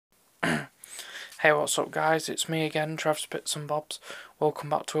Hey, what's up guys, it's me again, Trev's Bits and Bobs. Welcome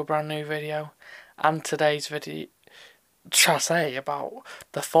back to a brand new video. And today's video, about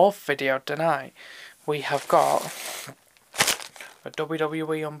the fourth video tonight, we have got a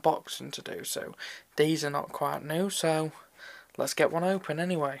WWE unboxing to do. So these are not quite new, so let's get one open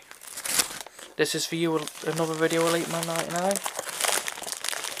anyway. This is for you, another video, Elite Man 99.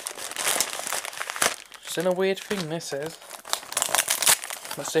 It's in a weird thing, this is.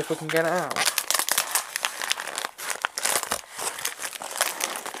 Let's see if we can get it out.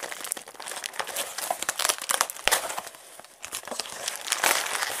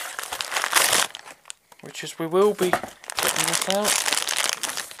 Which is, we will be getting this out.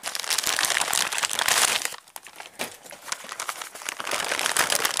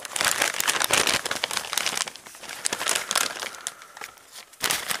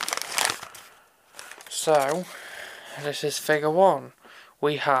 So, this is figure 1.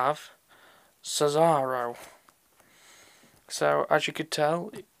 We have Cesaro. So, as you could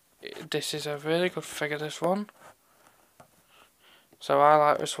tell, this is a really good figure, this one. So, I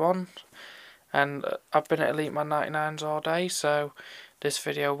like this one. And I've been at Elite Man 99s all day, so this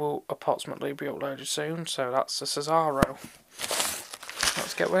video will approximately be uploaded soon. So that's the Cesaro.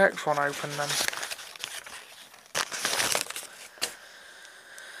 Let's get the next one open then.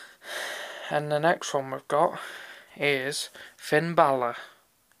 And the next one we've got is Finn Balor.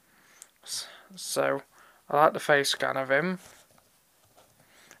 So I like the face scan of him.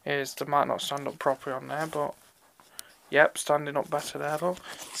 They might not stand up properly on there, but yep, standing up better there, look.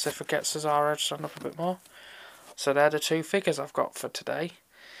 So if I get Cesaro to stand up a bit more. So they're the two figures I've got for today.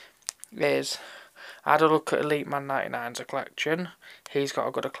 I had a look at Elite Man 99's collection. He's got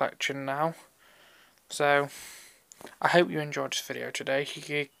a good collection now. So I hope you enjoyed this video today.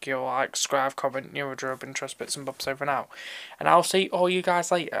 You give a like, subscribe, comment, new or interest, bits and bobs over and out. And I'll see all you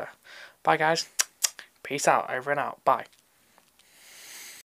guys later. Bye guys. Peace out, over and out. Bye.